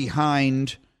far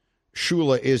behind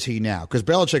Shula is he now? Because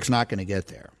Belichick's not going to get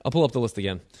there. I'll pull up the list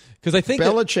again. Because I think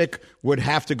Belichick would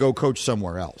have to go coach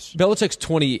somewhere else. Belichick's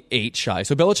 28 shy.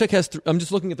 So Belichick has, I'm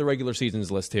just looking at the regular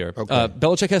seasons list here. Okay.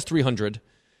 Belichick has 300.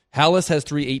 Hallis has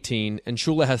 318. And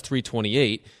Shula has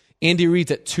 328. Andy Reid's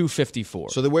at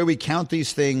 254. So the way we count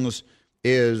these things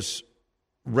is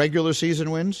regular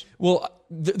season wins? Well,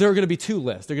 there are going to be two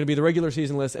lists. There are going to be the regular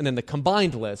season list and then the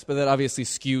combined list, but that obviously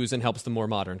skews and helps the more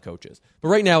modern coaches. But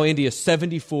right now, Indy is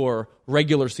 74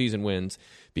 regular season wins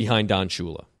behind Don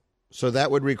Shula. So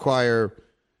that would require,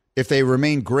 if they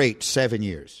remain great, 7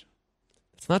 years.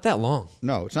 It's not that long.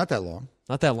 No, it's not that long.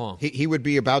 Not that long. He would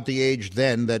be about the age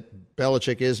then that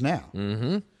Belichick is now.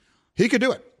 Mm-hmm. He could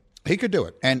do it. He could do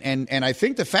it. And I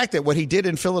think the fact that what he did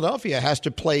in Philadelphia has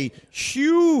to play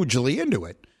hugely into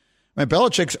it. I mean,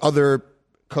 Belichick's other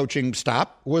coaching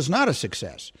stop was not a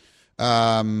success.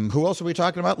 Who else are we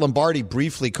talking about? Lombardi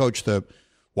briefly coached the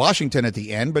Washington at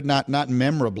the end, but not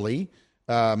memorably.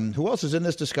 Who else is in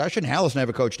this discussion? Hallis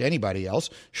never coached anybody else.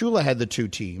 Shula had the two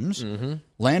teams. Mm-hmm.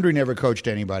 Landry never coached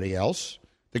anybody else.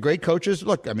 The great coaches,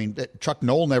 look, I mean, Chuck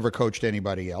Noll never coached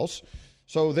anybody else.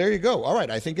 So there you go. All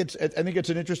right, I think it's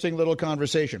an interesting little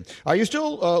conversation. Are you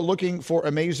still looking for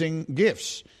amazing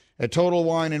gifts? At Total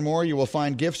Wine & More, you will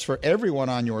find gifts for everyone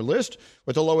on your list.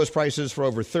 With the lowest prices for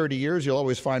over 30 years, you'll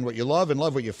always find what you love and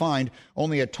love what you find.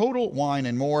 Only at Total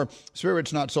Wine & More.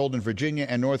 Spirits not sold in Virginia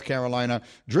and North Carolina.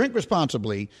 Drink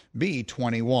responsibly. Be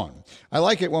 21. I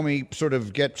like it when we sort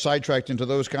of get sidetracked into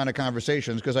those kind of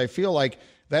conversations because I feel like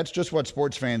that's just what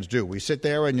sports fans do. We sit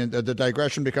there and the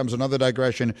digression becomes another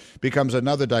digression, becomes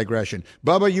another digression.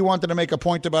 Bubba, you wanted to make a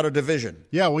point about a division.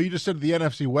 Yeah, well, you just said the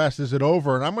NFC West. Is it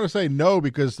over? And I'm going to say no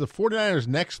because the 49ers'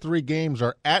 next three games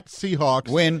are at Seahawks.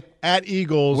 Win. At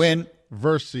Eagles. Win.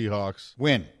 Versus Seahawks.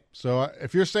 Win. So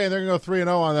if you're saying they're going to go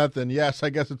 3-0 on that, then yes,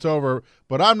 I guess it's over.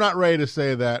 But I'm not ready to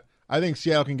say that. I think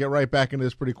Seattle can get right back into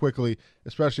this pretty quickly,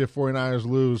 especially if 49ers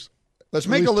lose. Let's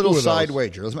make a little side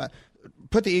wager.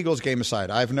 Put the Eagles game aside.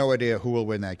 I have no idea who will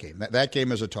win that game. That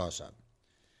game is a toss-up.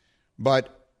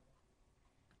 But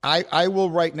I will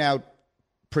right now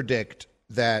predict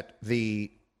that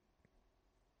the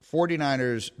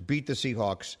 49ers beat the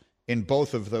Seahawks in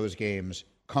both of those games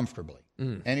comfortably.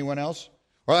 Anyone else?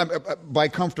 Well, by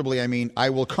comfortably, I mean I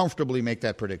will comfortably make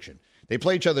that prediction. They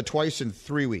play each other twice in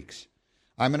 3 weeks.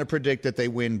 I'm going to predict that they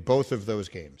win both of those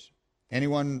games.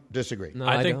 Anyone disagree? No,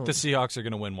 I think the Seahawks are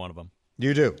going to win one of them.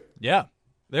 You do? Yeah.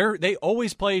 They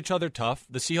always play each other tough.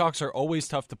 The Seahawks are always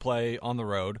tough to play on the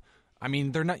road. I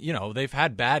mean, they're not, they've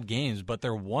had bad games, but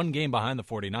they're one game behind the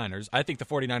 49ers. I think the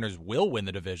 49ers will win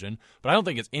the division, but I don't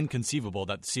think it's inconceivable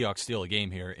that the Seahawks steal a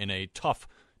game here in a tough,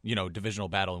 divisional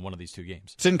battle in one of these two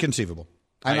games. It's inconceivable.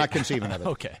 I'm not conceiving of it.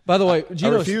 Okay. By the way, I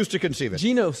refuse to conceive it.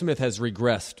 Geno Smith has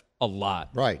regressed a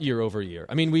lot year over year.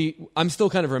 I mean, I'm still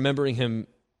kind of remembering him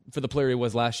for the player he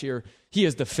was last year. He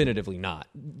is definitively not.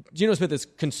 Geno Smith is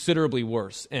considerably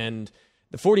worse, and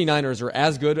the 49ers are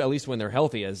as good, at least when they're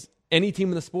healthy, as any team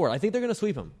in the sport. I think they're going to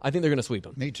sweep him.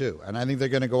 Me too, and I think they're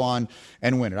going to go on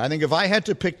and win it. I think if I had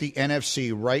to pick the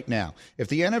NFC right now, if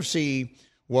the NFC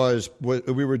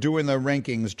we were doing the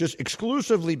rankings just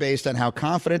exclusively based on how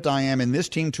confident I am in this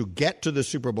team to get to the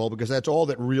Super Bowl, because that's all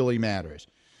that really matters,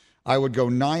 I would go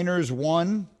Niners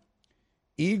 1,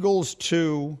 Eagles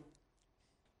 2,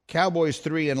 Cowboys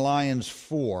 3, and Lions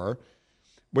 4,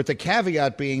 with the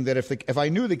caveat being that if I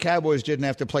knew the Cowboys didn't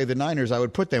have to play the Niners, I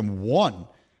would put them 1.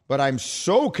 But I'm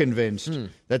so convinced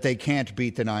that they can't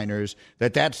beat the Niners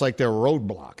that's like their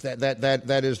roadblock.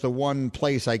 That is the one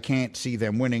place I can't see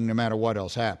them winning no matter what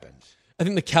else happens. I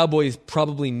think the Cowboys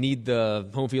probably need the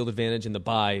home field advantage in the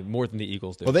bye more than the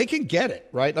Eagles do. Well, they can get it,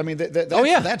 right? I mean,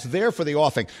 that's there for the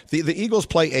offing. The Eagles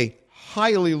play a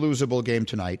highly losable game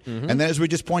tonight. And then, as we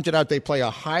just pointed out, they play a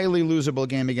highly losable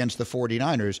game against the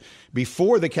 49ers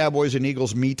before the Cowboys and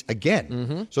Eagles meet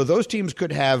again. So those teams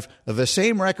could have the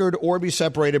same record or be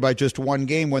separated by just one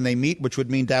game when they meet, which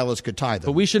would mean Dallas could tie them.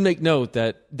 But we should make note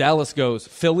that Dallas goes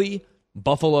Philly,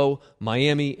 Buffalo,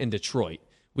 Miami, and Detroit,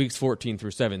 weeks 14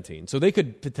 through 17. So they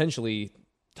could potentially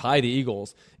tie the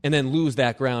Eagles and then lose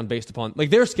that ground based upon, like,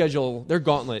 their schedule, their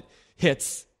gauntlet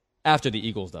hits after the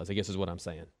Eagles does, I guess is what I'm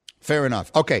saying. Fair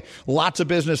enough. Okay, lots of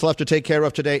business left to take care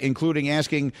of today, including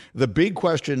asking the big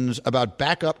questions about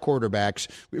backup quarterbacks.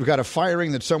 We've got a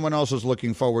firing that someone else is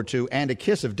looking forward to and a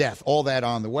kiss of death. All that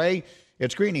on the way.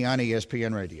 It's Greeny on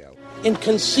ESPN Radio.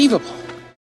 Inconceivable.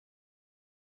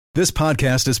 This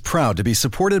podcast is proud to be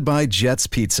supported by Jets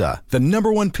Pizza, the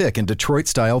 #1 pick in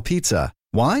Detroit-style pizza.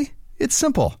 Why? It's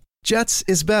simple. Jets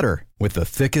is better. With the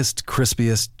thickest,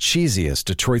 crispiest, cheesiest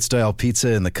Detroit-style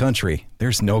pizza in the country,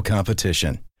 there's no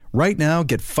competition. Right now,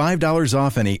 get $5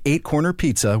 off any 8-corner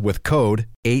pizza with code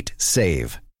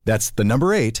 8SAVE. That's the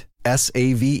number 8,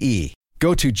 SAVE.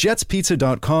 Go to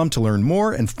jetspizza.com to learn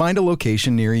more and find a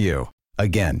location near you.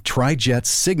 Again, try Jet's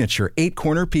signature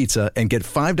 8-corner pizza and get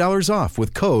 $5 off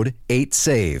with code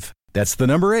 8SAVE. That's the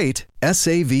number 8,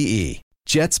 SAVE.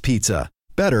 Jet's Pizza.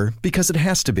 better because it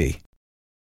has to be.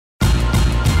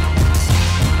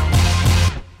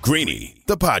 Greeny,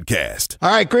 the podcast. All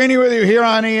right, Greeny with you here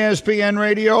on ESPN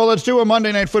Radio. Let's do a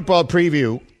Monday Night Football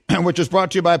preview, which is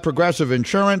brought to you by Progressive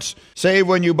Insurance. Save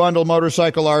when you bundle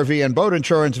motorcycle, RV, and boat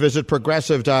insurance. Visit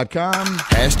Progressive.com.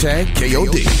 Hashtag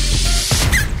KOD.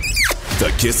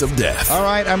 The kiss of death. All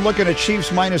right, I'm looking at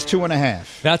Chiefs minus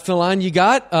 2.5. That's the line you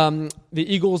got. The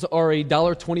Eagles are a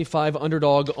 $1.25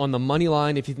 underdog on the money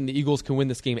line if you think the Eagles can win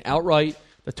this game outright.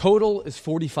 The total is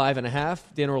 45.5.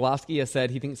 Dan Orlovsky has said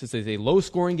he thinks this is a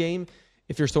low-scoring game.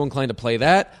 If you're so inclined to play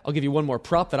that, I'll give you one more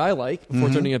prop that I like before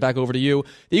turning it back over to you.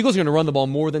 The Eagles are going to run the ball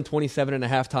more than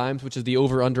 27.5 times, which is the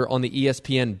over-under on the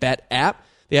ESPN Bet app.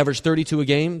 They average 32 a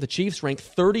game. The Chiefs rank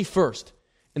 31st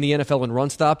in the NFL in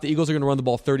run stop. The Eagles are going to run the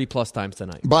ball 30-plus times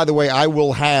tonight. By the way, I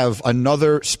will have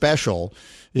another special.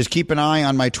 Just keep an eye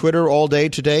on my Twitter all day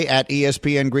today, at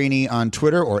ESPN Greeny on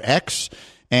Twitter or X.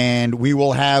 And we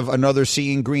will have another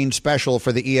Seeing Green special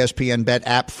for the ESPN Bet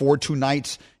app for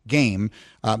tonight's game.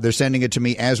 They're sending it to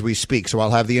me as we speak, so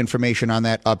I'll have the information on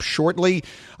that up shortly.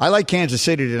 I like Kansas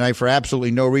City tonight for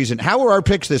absolutely no reason. How are our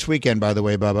picks this weekend, by the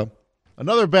way, Bubba?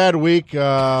 Another bad week,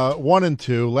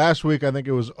 1-2. Last week, I think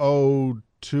it was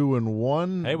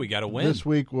 2-1. Hey, we got a win. This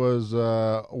week was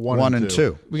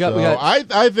 1-2. We got.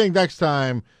 I think next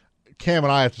time Cam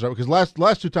and I have to start, because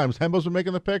last two times Hembo's been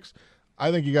making the picks.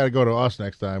 I think you got to go to us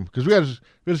next time because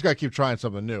we just got to keep trying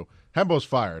something new. Hembo's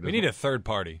fired. We need a third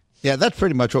party. Yeah, that's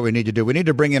pretty much what we need to do. We need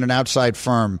to bring in an outside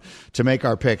firm to make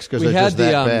our picks because they're had just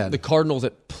that bad. The Cardinals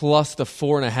at plus the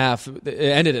 4.5. It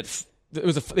ended at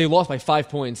they lost by 5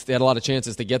 points. They had a lot of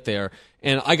chances to get there,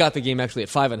 and I got the game actually at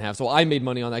 5.5. So I made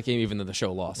money on that game even though the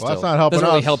show lost. Well, that's not helping us.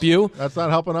 Doesn't really help you. That's not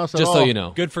helping us at all. Just so you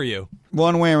know. Good for you.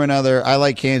 One way or another, I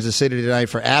like Kansas City tonight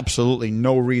for absolutely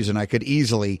no reason. I could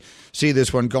easily see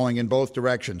this one going in both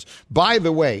directions. By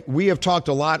the way, we have talked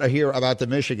a lot here about the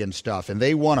Michigan stuff, and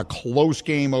they won a close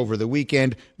game over the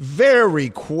weekend. Very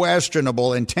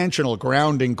questionable intentional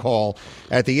grounding call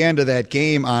at the end of that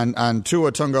game on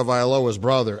Tua Tagovailoa's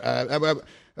brother.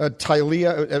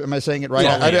 Tylea, am I saying it right?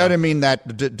 Yeah, I didn't mean that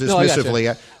dismissively.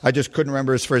 No, I just couldn't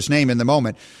remember his first name in the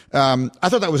moment. I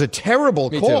thought that was a terrible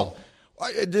call. Too.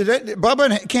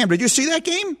 Bubba and Cam, did you see that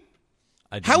game?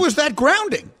 How was that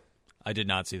grounding? I did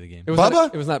not see the game. It was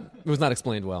Bubba? It was not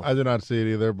explained well. I did not see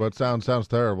it either, but sounds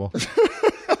terrible.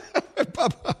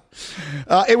 Bubba.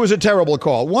 It was a terrible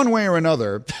call, one way or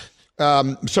another.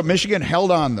 So Michigan held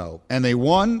on, though, and they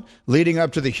won leading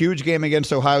up to the huge game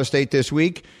against Ohio State this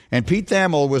week. And Pete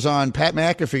Thamel was on Pat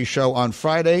McAfee's show on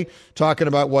Friday talking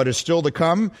about what is still to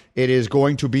come. It is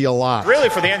going to be a lot. Really,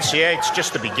 for the NCAA, it's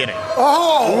just the beginning.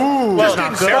 Oh! Well,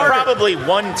 they're probably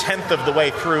 1/10 of the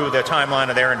way through the timeline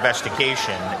of their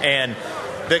investigation. And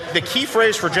the key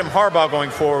phrase for Jim Harbaugh going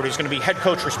forward is going to be head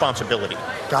coach responsibility.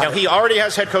 Now, he already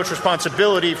has head coach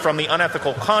responsibility from the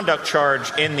unethical conduct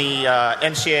charge in the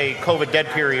NCAA COVID dead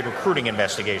period recruiting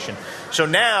investigation. So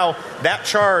now that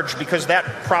charge, because that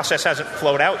process hasn't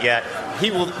flowed out yet,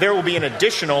 there will be an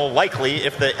additional, likely,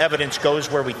 if the evidence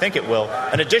goes where we think it will,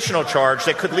 an additional charge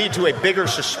that could lead to a bigger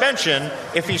suspension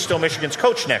if he's still Michigan's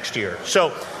coach next year. So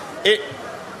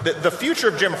the future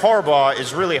of Jim Harbaugh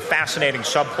is really a fascinating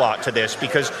subplot to this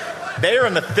because they are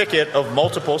in the thicket of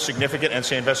multiple significant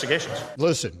NCAA investigations.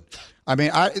 Listen, I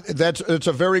mean, it's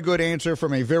a very good answer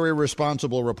from a very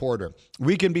responsible reporter.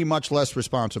 We can be much less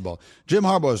responsible. Jim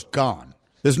Harbaugh's gone.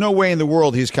 There's no way in the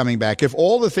world he's coming back. If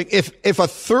a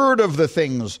third of the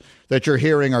things that you're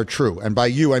hearing are true, and by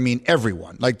you I mean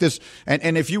everyone, like this,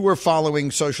 and if you were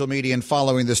following social media and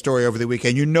following the story over the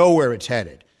weekend, you know where it's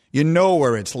headed. You know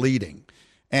where it's leading.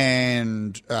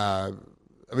 And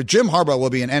Jim Harbaugh will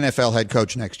be an NFL head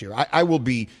coach next year. I will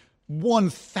be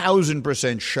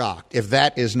 1,000% shocked if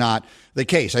that is not the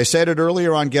case. I said it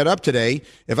earlier on Get Up today.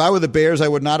 If I were the Bears, I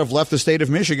would not have left the state of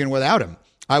Michigan without him.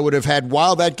 I would have had,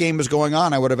 while that game was going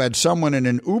on, I would have had someone in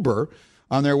an Uber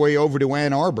on their way over to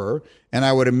Ann Arbor, and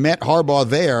I would have met Harbaugh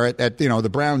there at the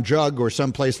Brown Jug or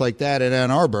someplace like that in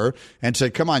Ann Arbor and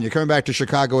said, come on, you're coming back to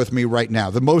Chicago with me right now.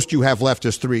 The most you have left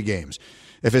is 3 games.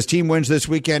 If his team wins this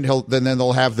weekend, then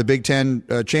they'll have the Big Ten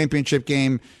championship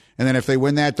game. And then if they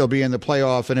win that, they'll be in the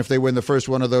playoff. And if they win the first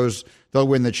one of those, they'll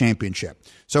win the championship.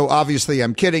 So obviously,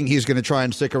 I'm kidding. He's going to try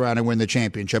and stick around and win the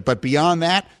championship. But beyond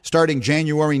that, starting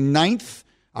January 9th,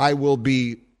 I will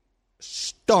be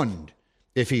stunned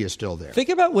if he is still there. Think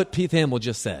about what Pete Thamel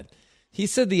just said. He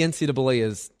said the NCAA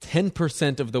is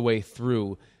 10% of the way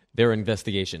through their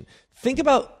investigation. Think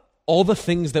about all the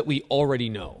things that we already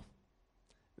know.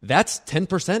 That's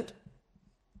 10%.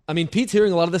 I mean, Pete's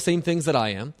hearing a lot of the same things that I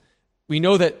am. We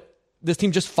know that This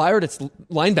team just fired its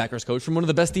linebackers coach from one of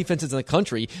the best defenses in the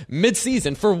country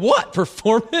mid-season. For what?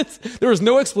 Performance? There was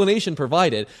no explanation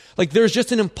provided. Like, there's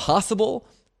just an impossible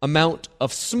amount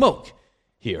of smoke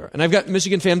here. And I've got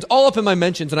Michigan fans all up in my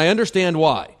mentions, and I understand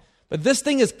why. But this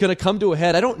thing is going to come to a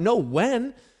head. I don't know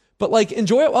when, but like,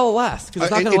 enjoy it while it lasts, because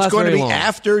it's not going to last very long. It's going to be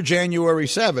after January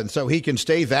 7th, so he can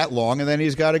stay that long, and then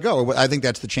he's got to go. I think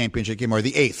that's the championship game, or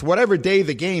the 8th. Whatever day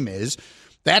the game is,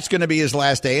 that's going to be his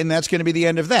last day, and that's going to be the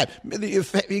end of that.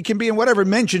 He can be in whatever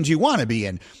mentions you want to be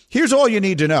in. Here's all you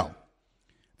need to know.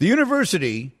 The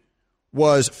university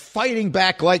was fighting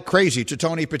back like crazy to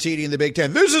Tony Petitti in the Big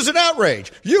Ten. This is an outrage.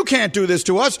 You can't do this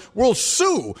to us. We'll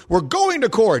sue. We're going to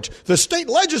court. The state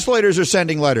legislators are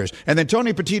sending letters. And then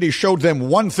Tony Petitti showed them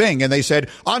one thing, and they said,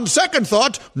 on second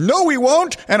thought, no, we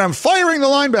won't, and I'm firing the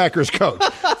linebackers coach.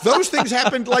 Those things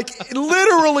happened like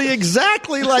literally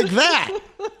exactly like that.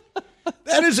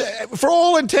 That is, for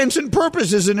all intents and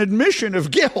purposes, an admission of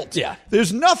guilt. Yeah.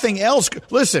 There's nothing else.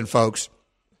 Listen, folks,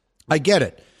 I get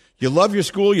it. You love your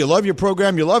school, you love your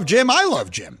program, you love Jim. I love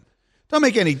Jim. Don't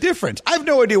make any difference. I have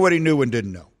no idea what he knew and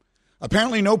didn't know.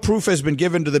 Apparently no proof has been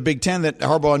given to the Big Ten that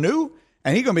Harbaugh knew,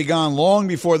 and he's going to be gone long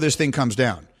before this thing comes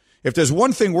down. If there's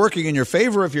one thing working in your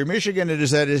favor, if you're Michigan, it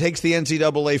is that it takes the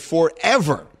NCAA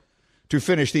forever to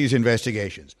finish these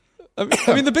investigations.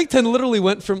 I mean, the Big Ten literally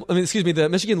went from, the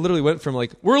Michigan literally went from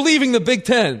like, we're leaving the Big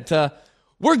Ten to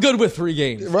we're good with 3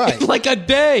 games. Right. In like a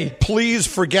day. Please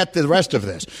forget the rest of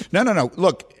this. No.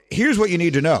 Look, here's what you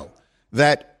need to know.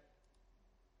 That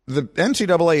the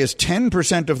NCAA is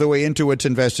 10% of the way into its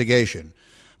investigation.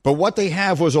 But what they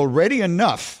have was already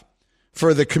enough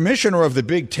for the commissioner of the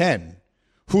Big Ten,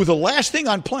 who the last thing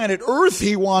on planet Earth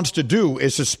he wants to do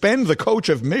is suspend the coach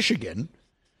of Michigan,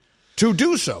 to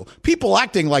do so. People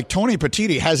acting like Tony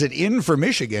Petitti has it in for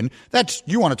Michigan.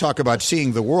 You want to talk about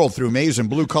seeing the world through maize and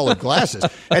blue-colored glasses.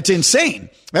 That's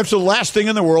insane. That's the last thing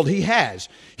in the world he has.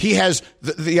 He has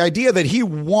the idea that he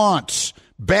wants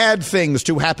bad things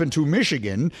to happen to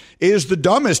Michigan is the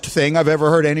dumbest thing I've ever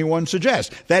heard anyone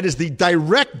suggest. That is the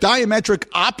direct diametric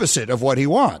opposite of what he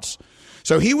wants.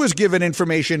 So he was given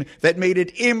information that made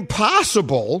it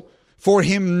impossible for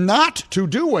him not to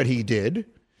do what he did.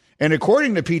 And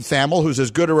according to Pete Thamel, who's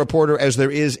as good a reporter as there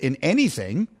is in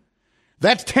anything,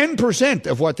 that's 10%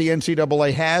 of what the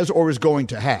NCAA has or is going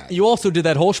to have. You also did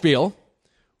that whole spiel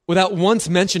without once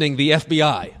mentioning the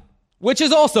FBI, which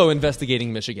is also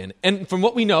investigating Michigan. And from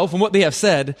what we know, from what they have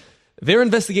said, their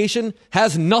investigation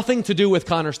has nothing to do with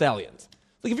Connor Stallions.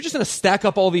 Like, if you're just going to stack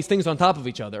up all these things on top of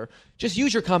each other, just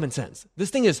use your common sense.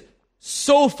 This thing is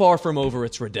so far from over,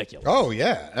 it's ridiculous. Oh,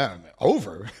 yeah.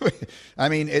 Over. I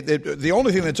mean, the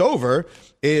only thing that's over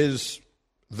is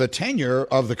the tenure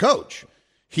of the coach.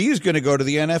 He's going to go to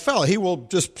the NFL. He will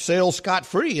just sail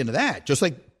scot-free into that, just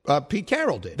like Pete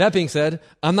Carroll did. That being said,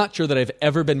 I'm not sure that I've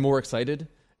ever been more excited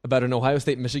about an Ohio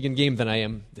State-Michigan game than I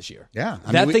am this year. Yeah.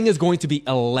 That thing is going to be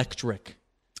electric.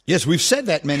 Yes, we've said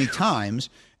that many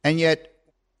times, and yet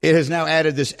it has now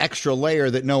added this extra layer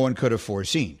that no one could have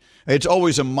foreseen. It's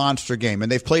always a monster game,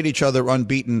 and they've played each other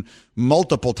unbeaten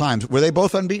multiple times. Were they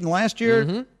both unbeaten last year?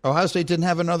 Mm-hmm. Ohio State didn't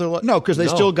have another no, because they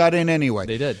still got in anyway.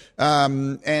 They did.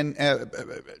 No,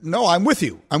 I'm with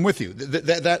you.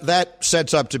 That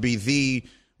sets up to be the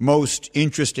most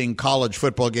interesting college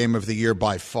football game of the year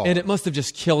by far. And it must have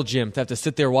just killed Jim to have to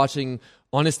sit there watching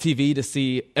on his TV to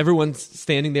see everyone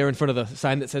standing there in front of the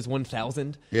sign that says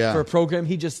 1,000 for a program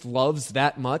he just loves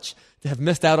that much. To have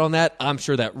missed out on that, I'm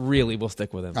sure that really will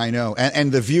stick with him. I know.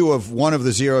 And the view of one of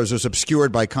the zeros was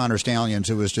obscured by Connor Stallions,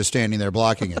 who was just standing there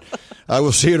blocking it.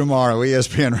 We'll see you tomorrow,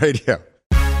 ESPN Radio.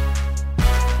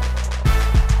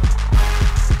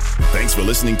 Thanks for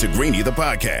listening to Greeny, the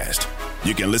podcast.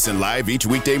 You can listen live each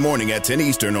weekday morning at 10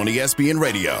 Eastern on ESPN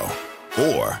Radio.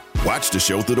 Or watch the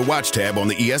show through the Watch tab on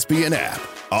the ESPN app.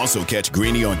 Also catch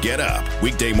Greeny on Get Up,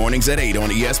 weekday mornings at 8 on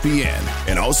ESPN.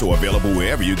 And also available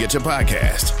wherever you get your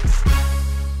podcast.